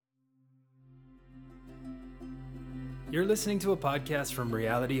You're listening to a podcast from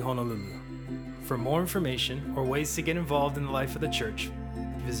Reality Honolulu. For more information or ways to get involved in the life of the church,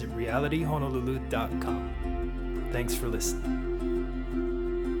 visit realityhonolulu.com. Thanks for listening.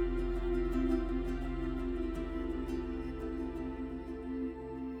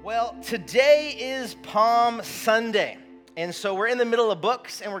 Well, today is Palm Sunday, and so we're in the middle of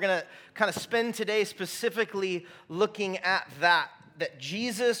books, and we're going to kind of spend today specifically looking at that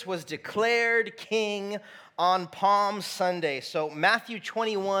Jesus was declared king on Palm Sunday. So Matthew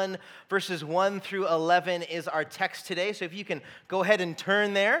 21, verses 1 through 11 is our text today. So if you can go ahead and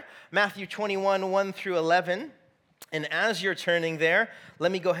turn there, Matthew 21, 1 through 11. And as you're turning there,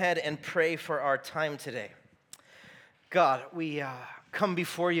 let me go ahead and pray for our time today. God, we come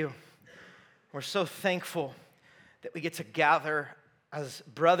before you. We're so thankful that we get to gather as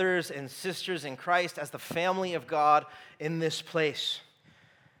brothers and sisters in Christ, as the family of God in this place.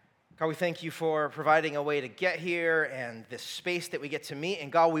 God, we thank you for providing a way to get here and this space that we get to meet.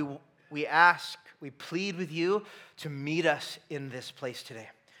 And God, we plead with you to meet us in this place today.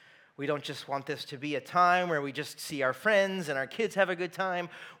 We don't just want this to be a time where we just see our friends and our kids have a good time.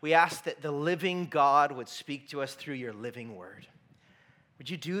 We ask that the living God would speak to us through your living word. Would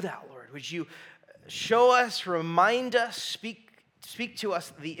you do that, Lord? Would you show us, remind us, speak to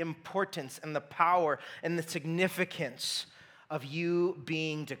us the importance and the power and the significance of you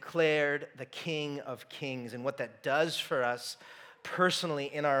being declared the King of Kings and what that does for us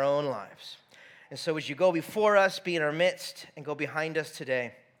personally in our own lives. And so would you go before us, be in our midst, and go behind us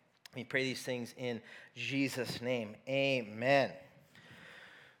today. We pray these things in Jesus' name. Amen.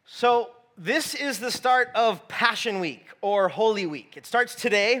 So this is the start of Passion Week or Holy Week. It starts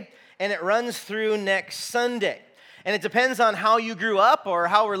today and it runs through next Sunday. And it depends on how you grew up or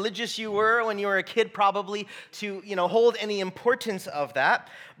how religious you were when you were a kid, probably, to hold any importance of that.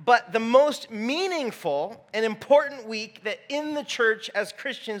 But the most meaningful and important week that in the church as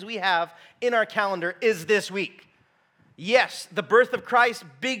Christians we have in our calendar is this week. Yes, the birth of Christ,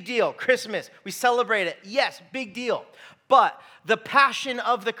 big deal. Christmas, we celebrate it. Yes, big deal. But the Passion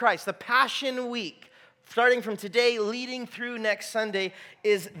of the Christ, the Passion Week, starting from today, leading through next Sunday,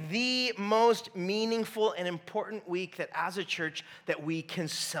 is the most meaningful and important week that as a church that we can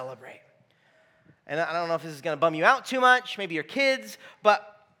celebrate. And I don't know if this is going to bum you out too much, maybe your kids,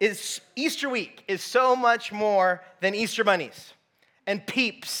 but Easter week is so much more than Easter bunnies and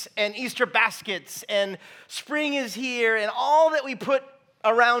peeps and Easter baskets and spring is here and all that we put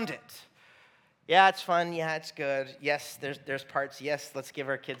around it. Yeah, it's fun. Yeah, it's good. Yes, there's parts. Yes, let's give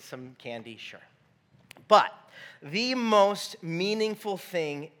our kids some candy. Sure. But the most meaningful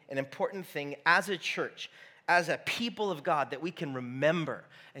thing, an important thing as a church, as a people of God that we can remember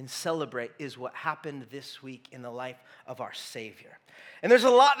and celebrate is what happened this week in the life of our Savior. And there's a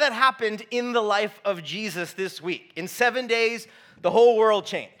lot that happened in the life of Jesus this week. In 7 days, the whole world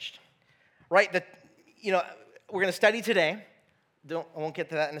changed, right? We're going to study today. I won't get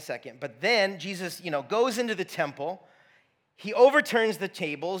to that in a second. But then Jesus, goes into the temple. He overturns the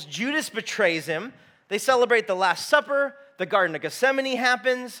tables. Judas betrays him. They celebrate the Last Supper. The Garden of Gethsemane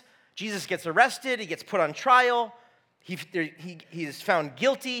happens. Jesus gets arrested. He gets put on trial. He is found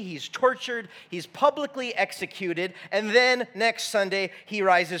guilty. He's tortured. He's publicly executed. And then next Sunday, he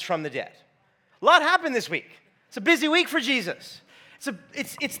rises from the dead. A lot happened this week. It's a busy week for Jesus.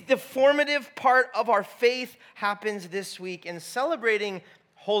 It's the formative part of our faith happens this week. And celebrating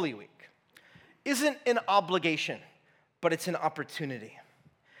Holy Week isn't an obligation, but it's an opportunity.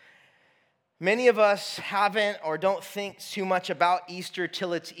 Many of us haven't or don't think too much about Easter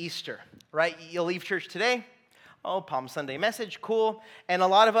till it's Easter, right? You'll leave church today. Oh, Palm Sunday message, cool. And a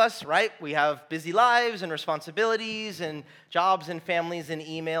lot of us, right, we have busy lives and responsibilities and jobs and families and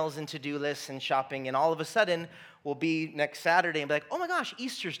emails and to-do lists and shopping. And all of a sudden, we'll be next Saturday and be like, oh my gosh,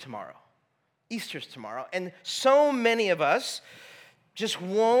 Easter's tomorrow. Easter's tomorrow. And so many of us just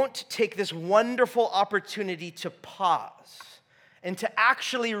won't take this wonderful opportunity to pause and to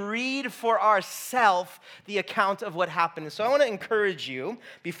actually read for ourselves the account of what happened. So I want to encourage you,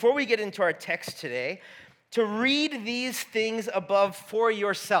 before we get into our text today, to read these things above for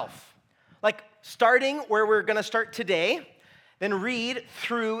yourself. Like starting where we're going to start today, then read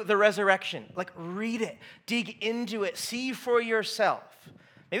through the resurrection. Like read it, dig into it, see for yourself.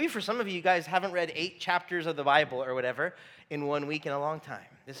 Maybe for some of you guys haven't read 8 chapters of the Bible or whatever in 1 week in a long time.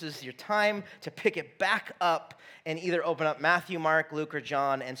 This is your time to pick it back up and either open up Matthew, Mark, Luke, or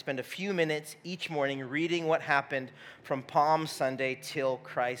John and spend a few minutes each morning reading what happened from Palm Sunday till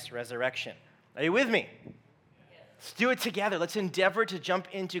Christ's resurrection. Are you with me? Let's do it together. Let's endeavor to jump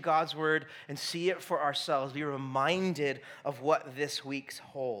into God's word and see it for ourselves. Be reminded of what this week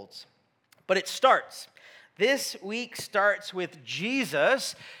holds. But it starts This week starts with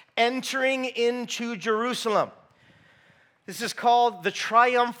Jesus entering into Jerusalem. This is called the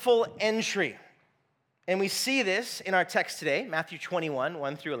triumphal entry. And we see this in our text today, Matthew 21,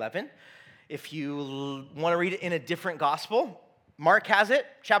 1 through 11. If you want to read it in a different gospel, Mark has it,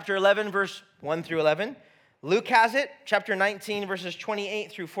 chapter 11, verse 1 through 11. Luke has it, chapter 19, verses 28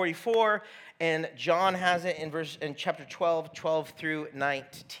 through 44. And John has it in chapter 12, 12 through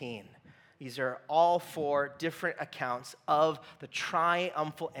 19. These are all four different accounts of the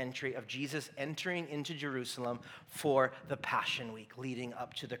triumphal entry of Jesus entering into Jerusalem for the Passion Week, leading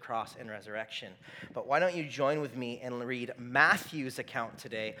up to the cross and resurrection. But why don't you join with me and read Matthew's account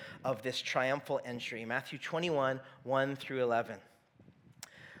today of this triumphal entry, Matthew 21, 1 through 11.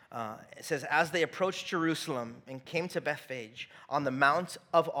 It says, as they approached Jerusalem and came to Bethphage on the Mount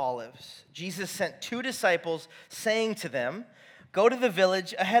of Olives, Jesus sent 2 disciples, saying to them, go to the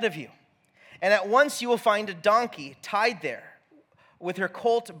village ahead of you. And at once you will find a donkey tied there with her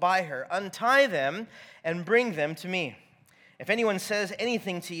colt by her. Untie them and bring them to me. If anyone says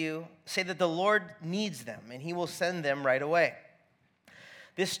anything to you, say that the Lord needs them, and he will send them right away.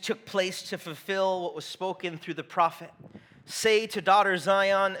 This took place to fulfill what was spoken through the prophet. Say to daughter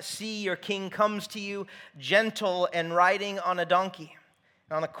Zion, see, your king comes to you, gentle and riding on a donkey,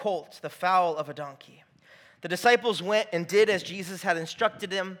 and on a colt, the foal of a donkey. The disciples went and did as Jesus had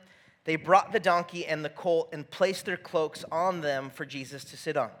instructed them. They brought the donkey and the colt and placed their cloaks on them for Jesus to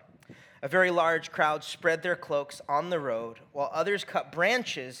sit on. A very large crowd spread their cloaks on the road, while others cut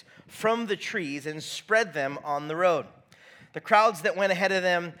branches from the trees and spread them on the road. The crowds that went ahead of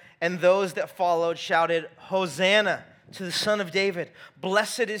them and those that followed shouted, Hosanna to the Son of David.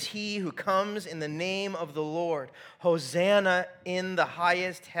 Blessed is he who comes in the name of the Lord. Hosanna in the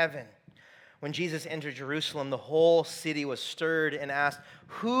highest heaven. When Jesus entered Jerusalem, the whole city was stirred and asked,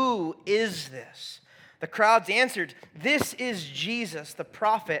 who is this? The crowds answered, this is Jesus, the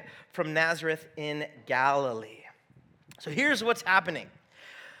prophet from Nazareth in Galilee. So here's what's happening.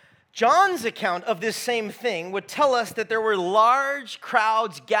 John's account of this same thing would tell us that there were large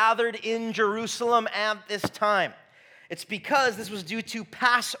crowds gathered in Jerusalem at this time. It's because this was due to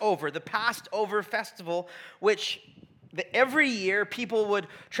Passover, the Passover festival, which every year, people would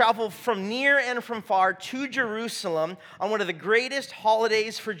travel from near and from far to Jerusalem on one of the greatest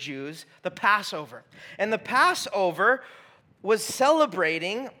holidays for Jews, the Passover. And the Passover was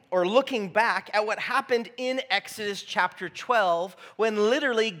celebrating or looking back at what happened in Exodus chapter 12, when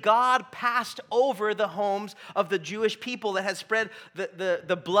literally God passed over the homes of the Jewish people that had spread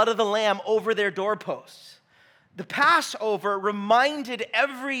the blood of the lamb over their doorposts. The Passover reminded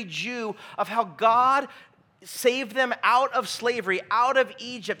every Jew of how God saved them out of slavery, out of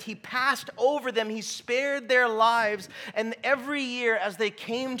Egypt. He passed over them. He spared their lives. And every year as they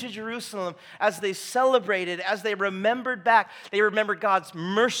came to Jerusalem, as they celebrated, as they remembered back, they remembered God's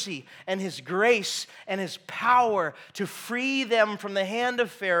mercy and his grace and his power to free them from the hand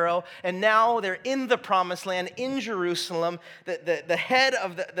of Pharaoh. And now they're in the promised land in Jerusalem, the head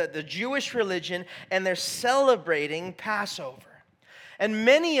of the Jewish religion, and they're celebrating Passover. And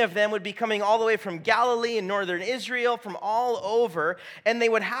many of them would be coming all the way from Galilee and northern Israel, from all over, and they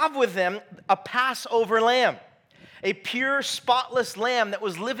would have with them a Passover lamb, a pure, spotless lamb that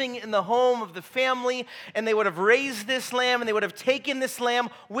was living in the home of the family, and they would have raised this lamb, and they would have taken this lamb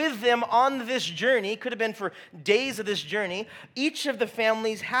with them on this journey. Could have been for days of this journey. Each of the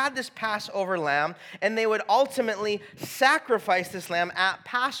families had this Passover lamb, and they would ultimately sacrifice this lamb at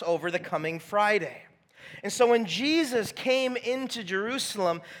Passover the coming Friday. And so when Jesus came into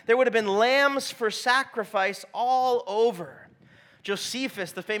Jerusalem, there would have been lambs for sacrifice all over.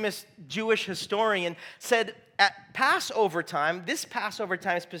 Josephus, the famous Jewish historian, said at Passover time, this Passover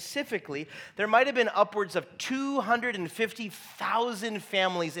time specifically, there might have been upwards of 250,000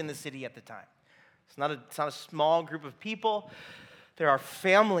 families in the city at the time. It's not a small group of people. There are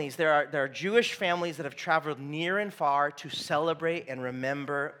families, there are Jewish families that have traveled near and far to celebrate and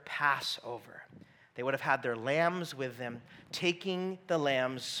remember Passover. They would have had their lambs with them, taking the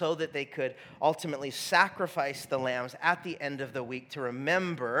lambs so that they could ultimately sacrifice the lambs at the end of the week to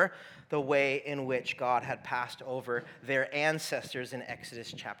remember the way in which God had passed over their ancestors in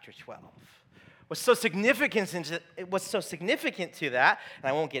Exodus chapter 12. What's so significant to that, and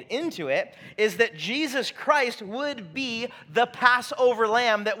I won't get into it, is that Jesus Christ would be the Passover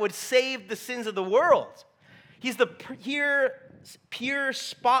lamb that would save the sins of the world. He's the pure,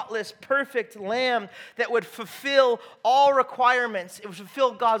 spotless, perfect lamb that would fulfill all requirements. It would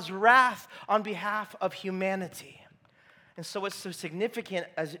fulfill God's wrath on behalf of humanity. And so what's so significant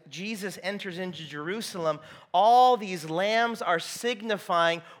as Jesus enters into Jerusalem, all these lambs are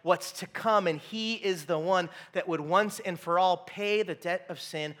signifying what's to come, and he is the one that would once and for all pay the debt of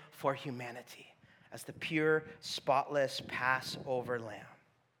sin for humanity as the pure, spotless Passover lamb.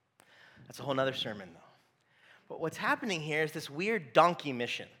 That's a whole nother sermon, though. But what's happening here is this weird donkey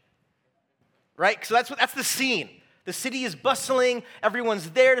mission, right? So that's the scene. The city is bustling.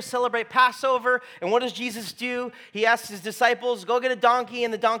 Everyone's there to celebrate Passover. And what does Jesus do? He asks his disciples, go get a donkey,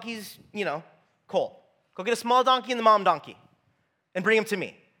 and the donkey's, colt. Go get a small donkey and the mom donkey and bring them to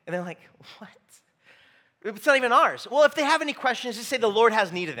me. And they're like, what? It's not even ours. Well, if they have any questions, just say the Lord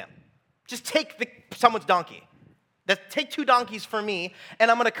has need of them. Just take someone's donkey. Take 2 donkeys for me,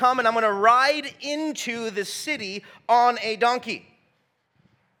 and I'm going to come and I'm going to ride into the city on a donkey.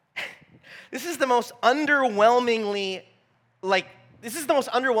 This is the most underwhelming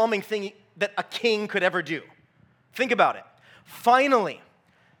thing that a king could ever do. Think about it. Finally,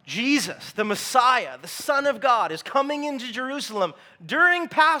 Jesus, the Messiah, the Son of God, is coming into Jerusalem during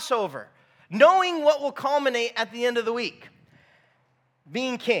Passover, knowing what will culminate at the end of the week.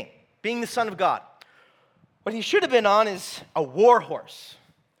 Being king, being the Son of God. What he should have been on is a war horse.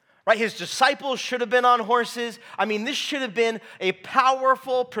 Right? His disciples should have been on horses. I mean, this should have been a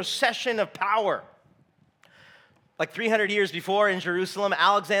powerful procession of power. Like 300 years before in Jerusalem,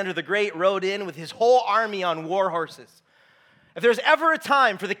 Alexander the Great rode in with his whole army on war horses. If there's ever a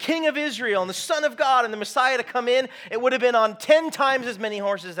time for the King of Israel and the Son of God and the Messiah to come in, it would have been on 10 times as many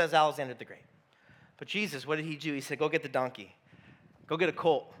horses as Alexander the Great. But Jesus, what did he do? He said, go get the donkey. Go get a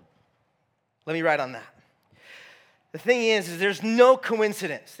colt. Let me ride on that. The thing is there's no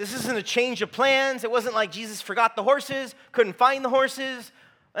coincidence. This isn't a change of plans. It wasn't like Jesus forgot the horses, couldn't find the horses.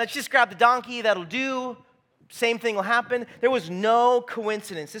 Let's just grab the donkey, that'll do. Same thing will happen. There was no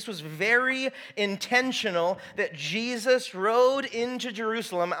coincidence. This was very intentional that Jesus rode into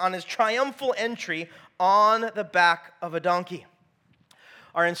Jerusalem on his triumphal entry on the back of a donkey.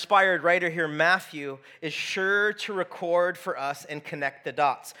 Our inspired writer here, Matthew, is sure to record for us and connect the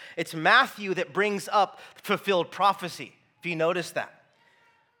dots. It's Matthew that brings up fulfilled prophecy, if you notice that.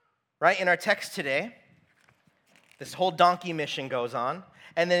 Right? In our text today, this whole donkey mission goes on.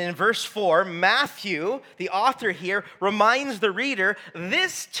 And then in verse 4, Matthew, the author here, reminds the reader,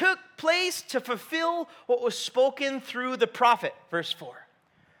 this took place to fulfill what was spoken through the prophet. Verse 4.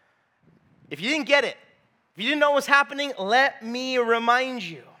 If you didn't get it, if you didn't know what was happening, let me remind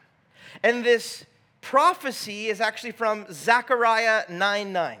you. And this prophecy is actually from Zechariah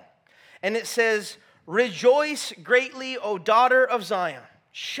 9:9. And it says, rejoice greatly, O daughter of Zion.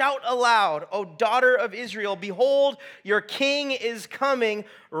 Shout aloud, O daughter of Israel. Behold, your king is coming.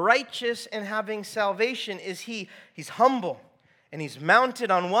 Righteous and having salvation is he. He's humble. And he's mounted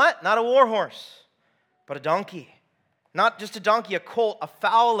on what? Not a war horse, but a donkey. Not just a donkey, a colt, a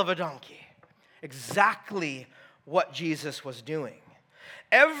foal of a donkey. Exactly what Jesus was doing.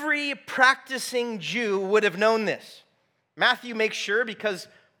 Every practicing Jew would have known this. Matthew makes sure, because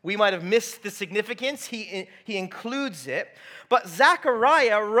we might have missed the significance, he includes it. But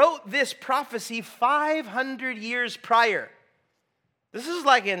Zechariah wrote this prophecy 500 years prior. This is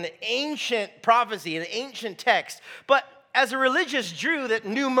like an ancient prophecy, an ancient text. But as a religious Jew that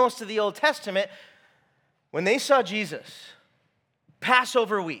knew most of the Old Testament, when they saw Jesus,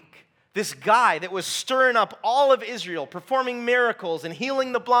 Passover week, this guy that was stirring up all of Israel, performing miracles and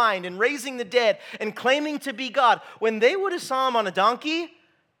healing the blind and raising the dead and claiming to be God, when they would have saw him on a donkey,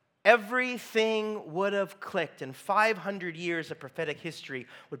 everything would have clicked, and 500 years of prophetic history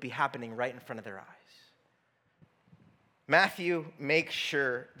would be happening right in front of their eyes. Matthew makes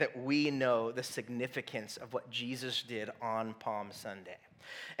sure that we know the significance of what Jesus did on Palm Sunday.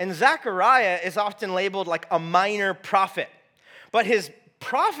 And Zechariah is often labeled like a minor prophet, but his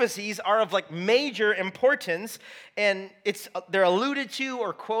prophecies are of like major importance, and they're alluded to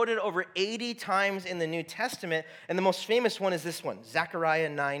or quoted over 80 times in the New Testament, and the most famous one is this one, Zechariah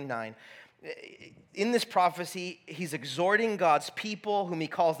 9:9. In this prophecy, he's exhorting God's people, whom he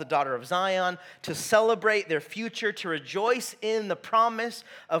calls the daughter of Zion, to celebrate their future, to rejoice in the promise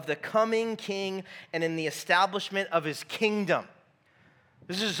of the coming king and in the establishment of his kingdom.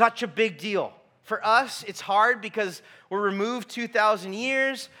 This is such a big deal. For us, it's hard because we're removed 2,000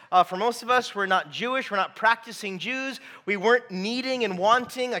 years. For most of us, we're not Jewish. We're not practicing Jews. We weren't needing and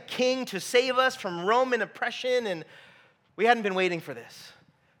wanting a king to save us from Roman oppression, and we hadn't been waiting for this.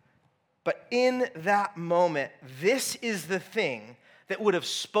 But in that moment, this is the thing that would have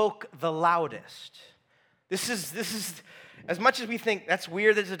spoke the loudest. This is as much as we think that's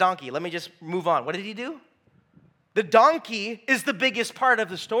weird that it's a donkey. Let me just move on. What did he do? The donkey is the biggest part of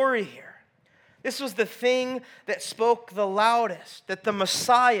the story here. This was the thing that spoke the loudest, that the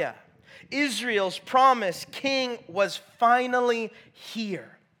Messiah, Israel's promised king, was finally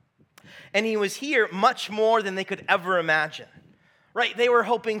here. And he was here much more than they could ever imagine. Right? They were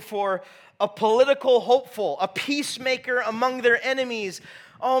hoping for a political hopeful, a peacemaker among their enemies.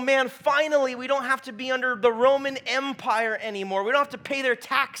 Oh man, finally, we don't have to be under the Roman Empire anymore. We don't have to pay their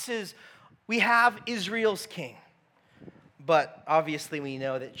taxes. We have Israel's king. But obviously we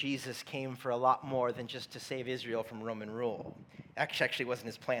know that Jesus came for a lot more than just to save Israel from Roman rule. Actually wasn't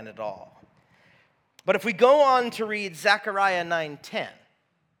his plan at all. But if we go on to read Zechariah 9:10,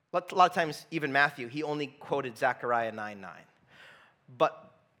 a lot of times, even Matthew, he only quoted Zechariah 9:9.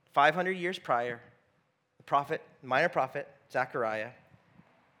 But 500 years prior, the prophet, minor prophet, Zechariah,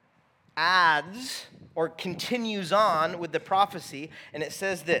 adds or continues on with the prophecy, and it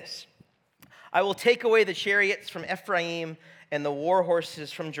says this: I will take away the chariots from Ephraim and the war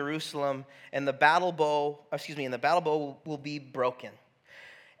horses from Jerusalem, and the battle bow will be broken.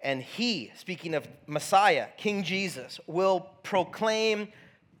 And he, speaking of Messiah, King Jesus, will proclaim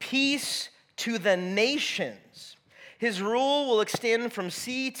peace to the nations. His rule will extend from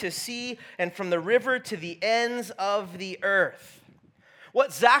sea to sea and from the river to the ends of the earth.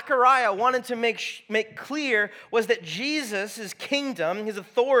 What Zechariah wanted to make clear was that Jesus' kingdom, his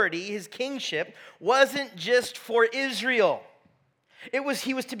authority, his kingship, wasn't just for Israel.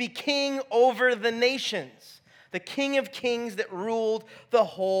 He was to be king over the nations, the King of Kings that ruled the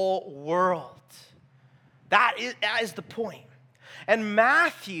whole world. That is the point. And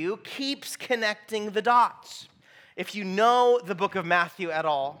Matthew keeps connecting the dots. If you know the book of Matthew at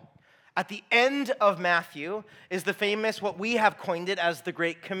all, at the end of Matthew is the famous, what we have coined it as the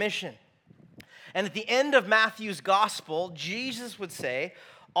Great Commission. And at the end of Matthew's gospel, Jesus would say,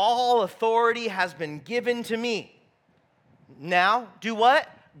 all authority has been given to me. Now, do what?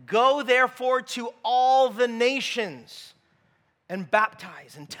 Go therefore to all the nations and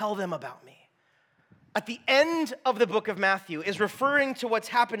baptize and tell them about me. At the end of the book of Matthew is referring to what's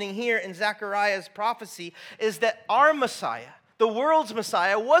happening here in Zechariah's prophecy, is that our Messiah, the world's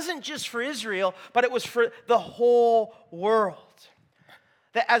Messiah, wasn't just for Israel, but it was for the whole world.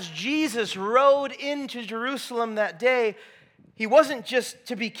 That as Jesus rode into Jerusalem that day, he wasn't just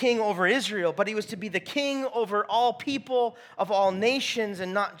to be king over Israel, but he was to be the king over all people of all nations,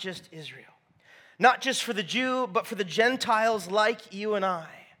 and not just Israel. Not just for the Jew, but for the Gentiles like you and I.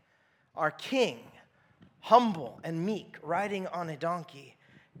 Our king, humble and meek, riding on a donkey,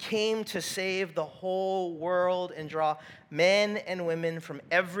 came to save the whole world and draw men and women from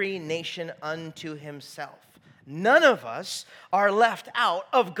every nation unto himself. None of us are left out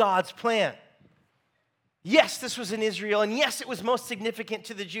of God's plan. Yes, this was in Israel, and yes, it was most significant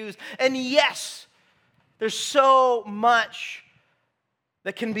to the Jews, and yes, there's so much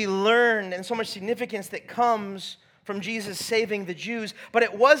that can be learned and so much significance that comes from Jesus saving the Jews, but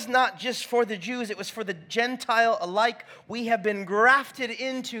it was not just for the Jews, it was for the Gentile alike. We have been grafted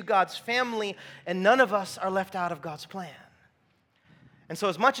into God's family, and none of us are left out of God's plan. And so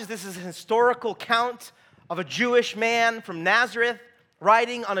as much as this is a historical count of a Jewish man from Nazareth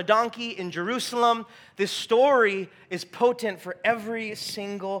riding on a donkey in Jerusalem, this story is potent for every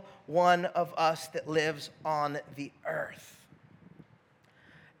single one of us that lives on the earth.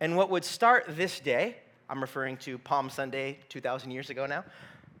 And what would start this day, I'm referring to Palm Sunday 2,000 years ago now,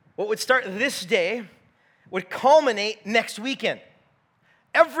 what would start this day would culminate next weekend.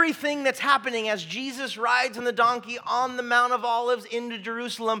 Everything that's happening as Jesus rides on the donkey on the Mount of Olives into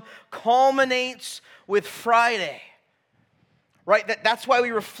Jerusalem culminates with Friday. Right? That's why we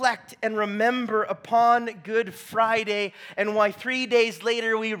reflect and remember upon Good Friday, and why 3 days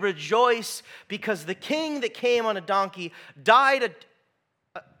later we rejoice, because the king that came on a donkey died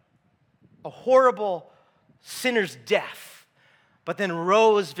a horrible sinner's death, but then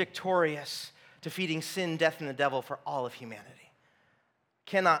rose victorious, defeating sin, death, and the devil for all of humanity.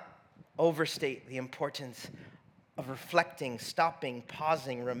 Cannot overstate the importance of reflecting, stopping,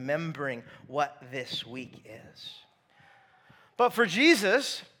 pausing, remembering what this week is. But for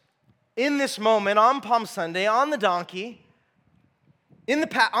Jesus, in this moment, on Palm Sunday, on the donkey,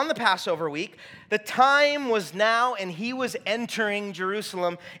 on the Passover week, the time was now, and he was entering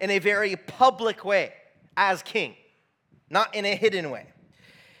Jerusalem in a very public way as king, not in a hidden way.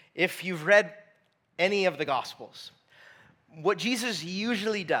 If you've read any of the Gospels, what Jesus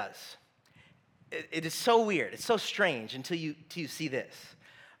usually does, it is so weird, it's so strange until you see this,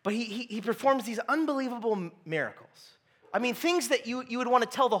 but he performs these unbelievable miracles. I mean, things that you would want to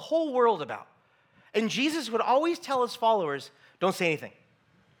tell the whole world about. And Jesus would always tell his followers, don't say anything.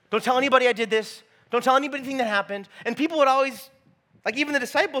 Don't tell anybody I did this. Don't tell anybody anything that happened. And people would always Like even the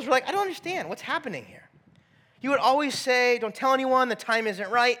disciples were like, I don't understand what's happening here. He would always say, don't tell anyone, the time isn't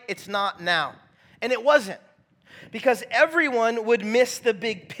right, it's not now. And it wasn't, because everyone would miss the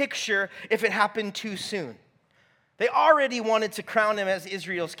big picture if it happened too soon. They already wanted to crown him as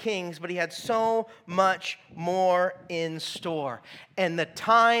Israel's king, but he had so much more in store. And the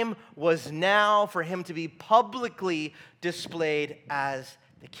time was now for him to be publicly displayed as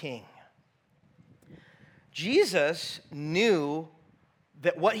the king. Jesus knew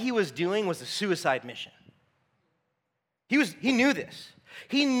that what he was doing was a suicide mission. He knew this.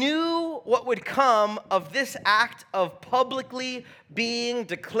 He knew what would come of this act of publicly being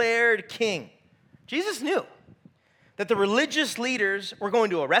declared king. Jesus knew that the religious leaders were going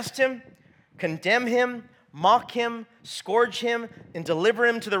to arrest him, condemn him, mock him, scourge him, and deliver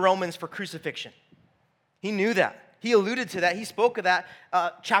him to the Romans for crucifixion. He knew that. He alluded to that. He spoke of that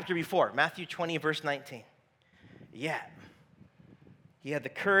chapter before, Matthew 20, verse 19. Yet, he had the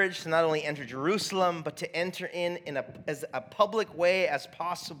courage to not only enter Jerusalem, but to enter as a public way as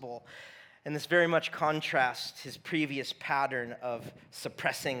possible. And this very much contrasts his previous pattern of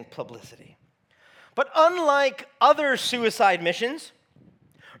suppressing publicity. But unlike other suicide missions,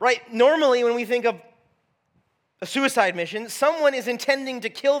 right, normally when we think of a suicide mission, someone is intending to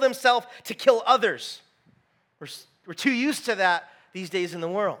kill themselves to kill others. We're too used to that these days in the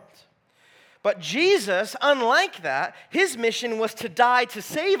world. But Jesus, unlike that, his mission was to die to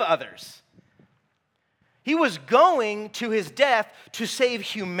save others. He was going to his death to save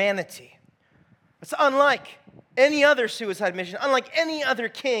humanity. It's unlike any other suicide mission, unlike any other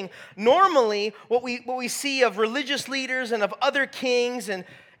king. Normally, what we see of religious leaders and of other kings and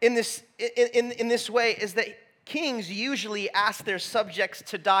in this way is that kings usually ask their subjects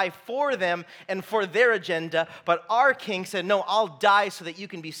to die for them and for their agenda, but our king said, no, I'll die so that you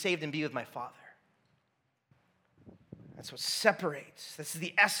can be saved and be with my Father. That's what separates. This is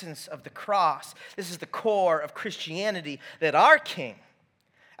the essence of the cross. This is the core of Christianity, that our king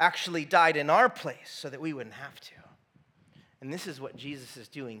actually died in our place so that we wouldn't have to. And this is what Jesus is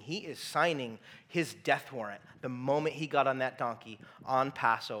doing. He is signing his death warrant the moment he got on that donkey on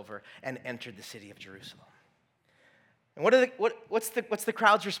Passover and entered the city of Jerusalem. And what's the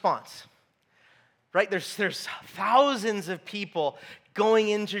crowd's response? Right? There's thousands of people going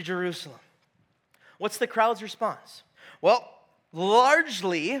into Jerusalem. What's the crowd's response? Well,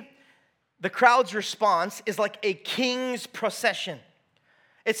 largely, the crowd's response is like a king's procession.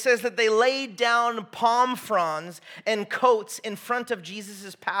 It says that they laid down palm fronds and coats in front of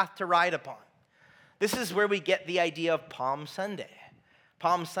Jesus' path to ride upon. This is where we get the idea of Palm Sunday.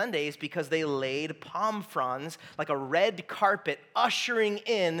 Palm Sunday is because they laid palm fronds like a red carpet ushering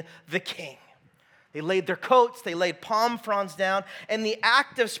in the king. They laid their coats, they laid palm fronds down, and the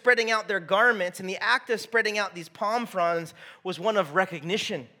act of spreading out their garments and the act of spreading out these palm fronds was one of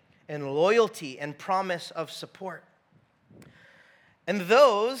recognition and loyalty and promise of support. And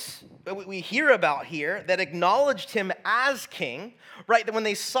those that we hear about here that acknowledged him as king, right, that when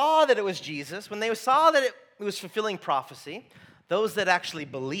they saw that it was Jesus, when they saw that it was fulfilling prophecy, those that actually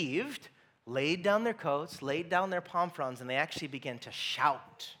believed laid down their coats, laid down their palm fronds, and they actually began to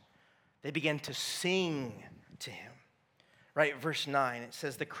shout. They began to sing to him. Right, verse 9, it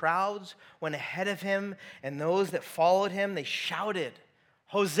says, the crowds went ahead of him, and those that followed him, they shouted,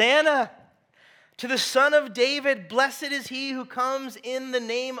 Hosanna to the Son of David, blessed is he who comes in the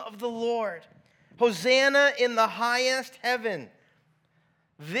name of the Lord. Hosanna in the highest heaven.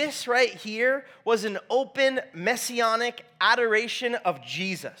 This right here was an open messianic adoration of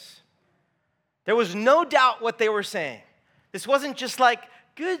Jesus. There was no doubt what they were saying. This wasn't just like,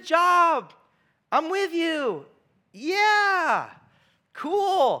 good job, I'm with you. Yeah,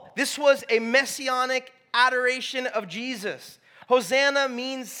 cool. This was a messianic adoration of Jesus. Hosanna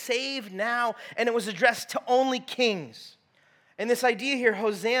means save now, and it was addressed to only kings. And this idea here,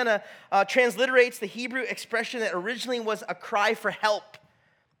 Hosanna, transliterates the Hebrew expression that originally was a cry for help.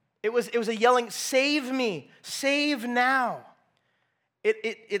 It was a yelling, save me, save now.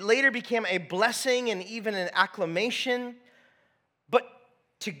 It later became a blessing and even an acclamation. But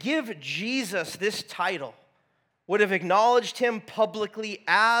to give Jesus this title would have acknowledged him publicly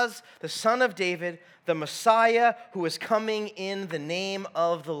as the Son of David, the Messiah who is coming in the name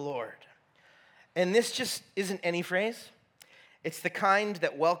of the Lord. And this just isn't any phrase. It's the kind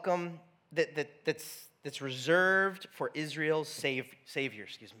that's reserved for Israel's Savior.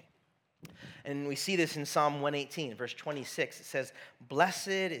 And we see this in Psalm 118, verse 26. It says, blessed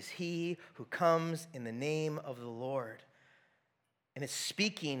is he who comes in the name of the Lord. And it's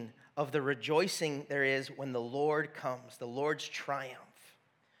speaking of the rejoicing there is when the Lord comes, the Lord's triumph.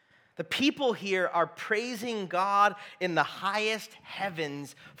 The people here are praising God in the highest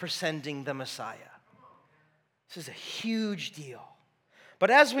heavens for sending the Messiah. This is a huge deal. But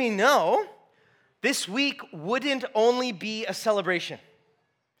as we know, this week wouldn't only be a celebration,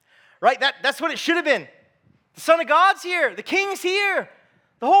 right? That's what it should have been. The Son of God's here. The King's here.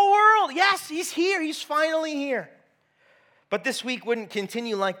 The whole world. Yes, he's here. He's finally here. But this week wouldn't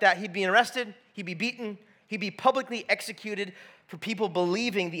continue like that. He'd be arrested. He'd be beaten. He'd be publicly executed for people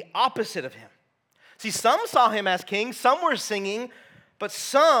believing the opposite of him. See, some saw him as king. Some were singing. But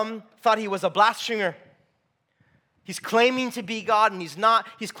some thought he was a blasphemer. He's claiming to be God, and he's not.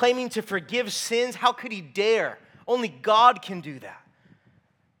 He's claiming to forgive sins. How could he dare? Only God can do that.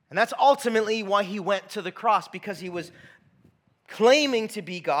 And that's ultimately why he went to the cross, because he was claiming to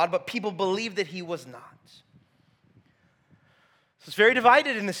be God, but people believed that he was not. So it's very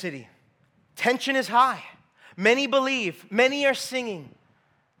divided in the city. Tension is high. Many believe. Many are singing.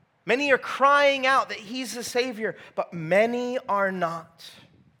 Many are crying out that he's the Savior, but many are not.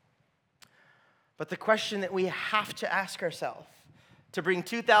 But the question that we have to ask ourselves to bring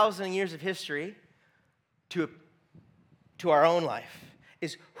 2,000 years of history to our own life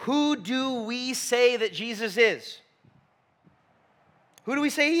is, who do we say that Jesus is? Who do we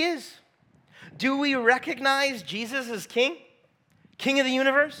say he is? Do we recognize Jesus as king? King of the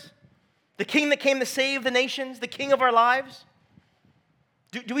universe? The king that came to save the nations? The king of our lives?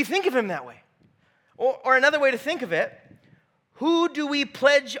 Do we think of him that way? Or another way to think of it, who do we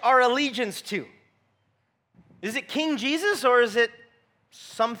pledge our allegiance to? Is it King Jesus, or is it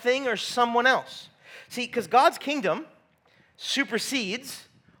something or someone else? See, because God's kingdom supersedes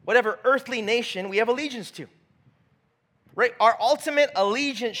whatever earthly nation we have allegiance to. Right? Our ultimate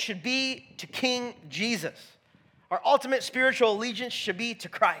allegiance should be to King Jesus. Our ultimate spiritual allegiance should be to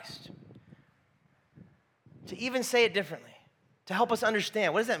Christ. To even say it differently, to help us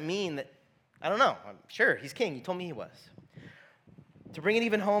understand, what does that mean that, I don't know, I'm sure he's king, you told me he was. To bring it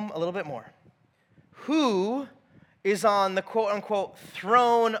even home a little bit more. Who is on the quote-unquote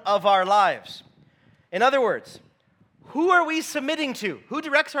throne of our lives? In other words, who are we submitting to? Who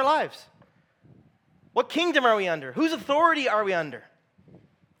directs our lives? What kingdom are we under? Whose authority are we under?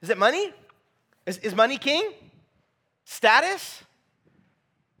 Is it money? Is money king? Status?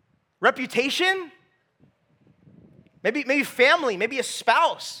 Reputation? Maybe family, maybe a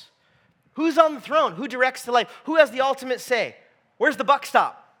spouse. Who's on the throne? Who directs the life? Who has the ultimate say? Where's the buck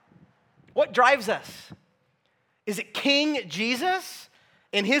stop? What drives us? Is it King Jesus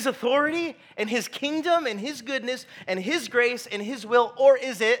and his authority and his kingdom and his goodness and his grace and his will? Or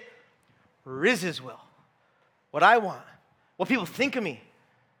is it Riz's will? What I want? What people think of me?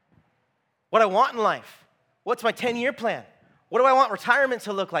 What I want in life? What's my 10-year plan? What do I want retirement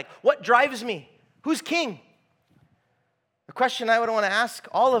to look like? What drives me? Who's king? The question I would want to ask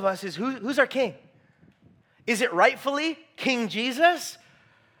all of us is, who's our king? Is it rightfully King Jesus?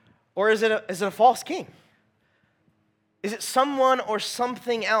 Or is it a false king? Is it someone or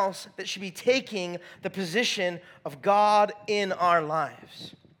something else that should be taking the position of God in our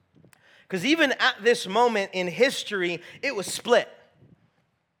lives? Because even at this moment in history, it was split.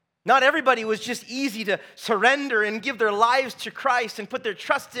 Not everybody was just easy to surrender and give their lives to Christ and put their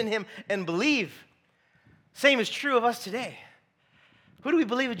trust in him and believe. Same is true of us today. Who do we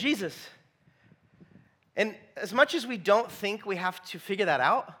believe in Jesus? And as much as we don't think we have to figure that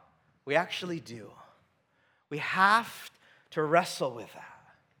out, we actually do. We have to wrestle with that.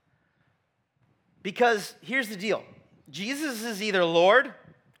 Because here's the deal. Jesus is either Lord,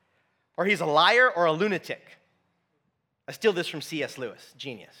 or he's a liar or a lunatic. I steal this from C.S. Lewis,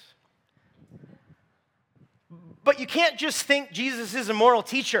 genius. But you can't just think Jesus is a moral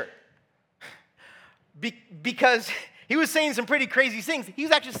teacher. Because he was saying some pretty crazy things. He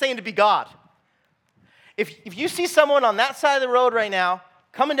was actually saying to be God. If you see someone on that side of the road right now,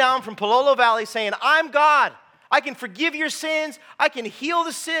 coming down from Palolo Valley saying, I'm God, I can forgive your sins, I can heal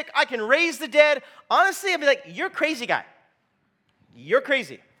the sick, I can raise the dead, honestly, I'd be like, you're a crazy guy. You're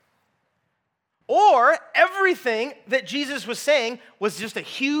crazy. Or everything that Jesus was saying was just a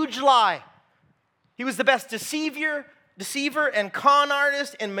huge lie. He was the best deceiver and con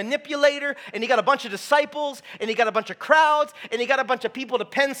artist and manipulator, and he got a bunch of disciples, and he got a bunch of crowds, and he got a bunch of people to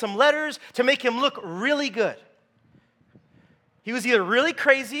pen some letters to make him look really good. He was either really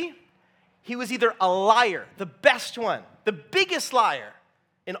crazy, he was either a liar, the best one, the biggest liar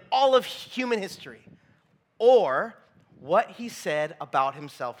in all of human history, or what he said about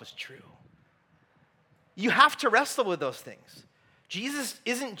himself was true. You have to wrestle with those things. Jesus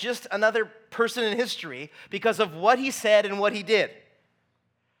isn't just another person in history because of what he said and what he did.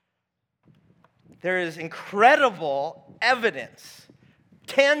 There is incredible evidence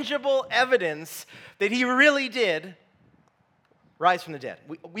tangible evidence that he really did rise from the dead.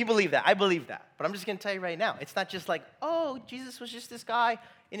 We believe that. I believe that. But I'm just going to tell you right now, it's not just like, oh, Jesus was just this guy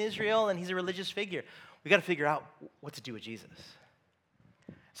in Israel and he's a religious figure. We got to figure out what to do with Jesus.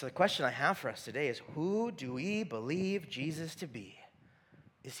 So the question I have for us today is, who do we believe Jesus to be?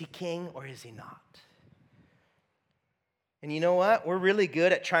 Is he king or is he not? And you know what? We're really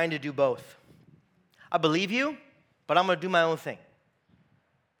good at trying to do both. I believe you, but I'm going to do my own thing.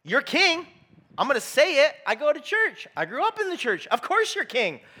 You're king. I'm going to say it. I go to church. I grew up in the church. Of course you're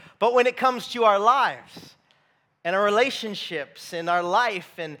king. But when it comes to our lives and our relationships and our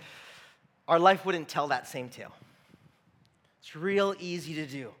life wouldn't tell that same tale. It's real easy to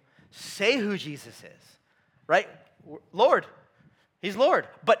do. Say who Jesus is, right? Lord. He's Lord.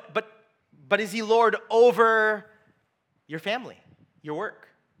 But is he Lord over your family, your work,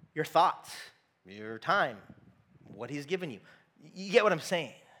 your thoughts, your time, what he's given you? You get what I'm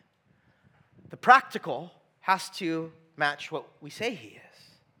saying? The practical has to match what we say he is.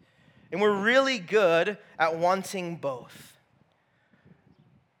 And we're really good at wanting both.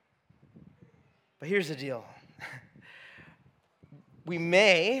 But here's the deal. We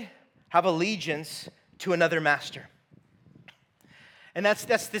may have allegiance to another master. And that's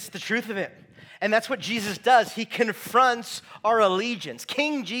the truth of it. And that's what Jesus does. He confronts our allegiance.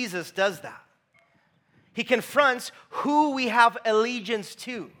 King Jesus does that. He confronts who we have allegiance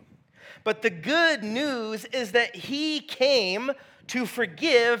to. But the good news is that he came to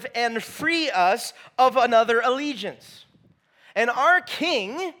forgive and free us of another allegiance. And our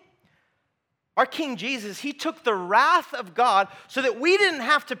King Jesus, he took the wrath of God so that we didn't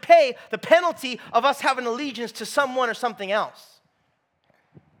have to pay the penalty of us having allegiance to someone or something else.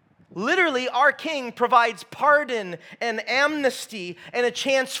 Literally, our King provides pardon and amnesty and a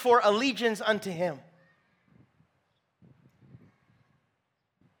chance for allegiance unto him.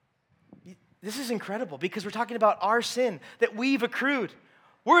 This is incredible because we're talking about our sin that we've accrued.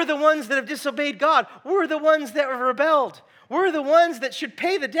 We're the ones that have disobeyed God. We're the ones that have rebelled. We're the ones that should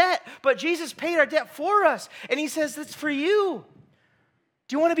pay the debt, but Jesus paid our debt for us. And he says, that's for you.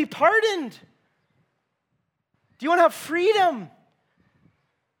 Do you want to be pardoned? Do you want to have freedom?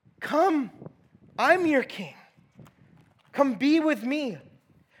 Come, I'm your king. Come be with me.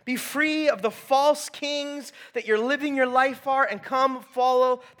 Be free of the false kings that you're living your life for, and come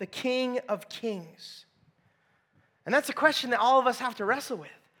follow the King of Kings. And that's a question that all of us have to wrestle with.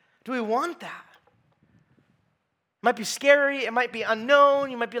 Do we want that? It might be scary. It might be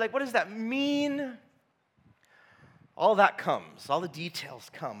unknown. You might be like, what does that mean? All that comes. All the details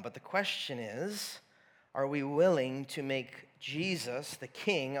come. But the question is, are we willing to make Jesus the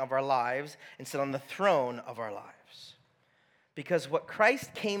king of our lives and sit on the throne of our lives? Because what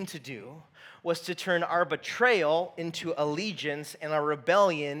Christ came to do was to turn our betrayal into allegiance and our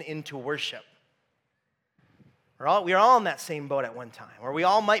rebellion into worship. We are all in that same boat at one time, or we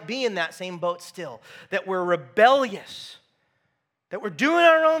all might be in that same boat still, that we're rebellious, that we're doing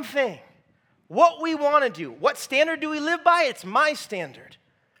our own thing, what we want to do. What standard do we live by? It's my standard.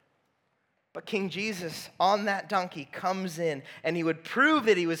 But King Jesus on that donkey comes in, and he would prove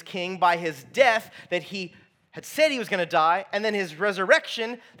that he was king by his death, that he had said he was going to die, and then his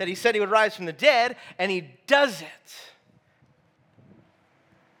resurrection, that he said he would rise from the dead, and he does it.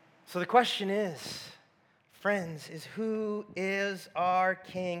 So the question is, friends, is who is our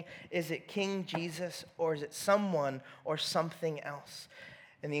king? Is it King Jesus, or is it someone or something else?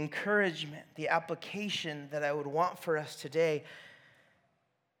 And the encouragement, the application that I would want for us today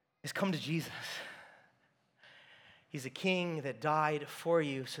is come to Jesus. He's a king that died for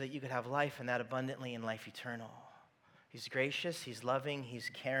you so that you could have life and that abundantly and life eternal. He's gracious, he's loving,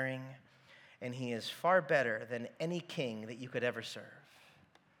 he's caring, and he is far better than any king that you could ever serve,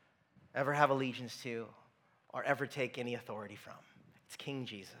 ever have allegiance to, or ever take any authority from. It's King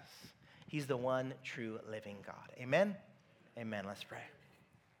Jesus. He's the one true living God. Amen? Amen. Let's pray.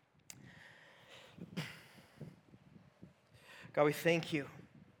 God, we thank you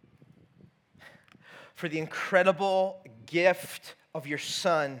for the incredible gift of your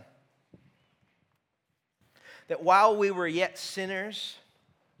Son, that while we were yet sinners,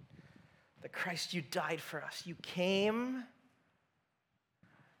 that Christ, you died for us. You came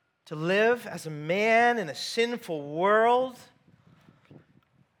to live as a man in a sinful world,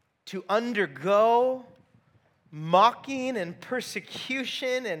 to undergo mocking and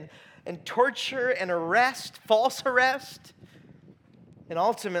persecution and torture and arrest, false arrest, and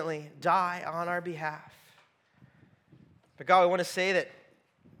ultimately die on our behalf. But God, I want to say that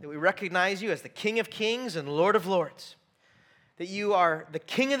we recognize you as the King of Kings and Lord of Lords, that you are the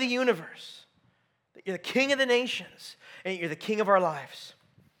King of the universe, that you're the King of the nations, and you're the King of our lives.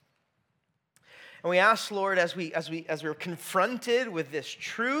 And we ask, Lord, as we're confronted with this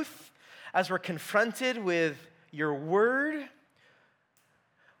truth, as we're confronted with your word,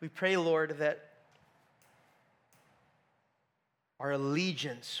 we pray, Lord, that our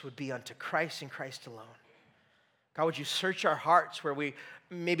allegiance would be unto Christ and Christ alone. God, would you search our hearts where we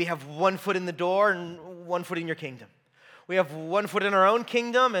maybe have one foot in the door and one foot in your kingdom. We have one foot in our own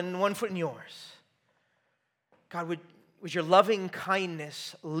kingdom and one foot in yours. God, would your loving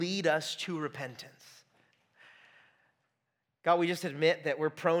kindness lead us to repentance? God, we just admit that we're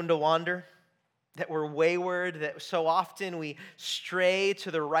prone to wander, that we're wayward, that so often we stray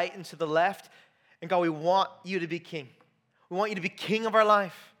to the right and to the left. And God, we want you to be king. We want you to be king of our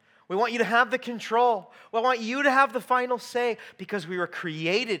life. We want you to have the control. We want you to have the final say because we were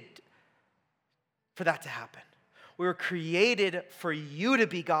created for that to happen. We were created for you to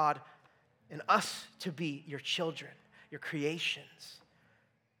be God and us to be your children, your creations.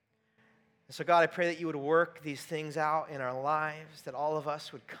 And so God, I pray that you would work these things out in our lives, that all of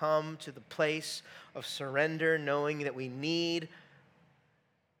us would come to the place of surrender, knowing that we need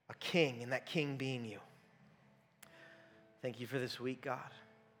a king, and that king being you. Thank you for this week, God.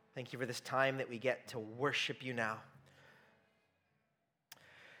 Thank you for this time that we get to worship you now.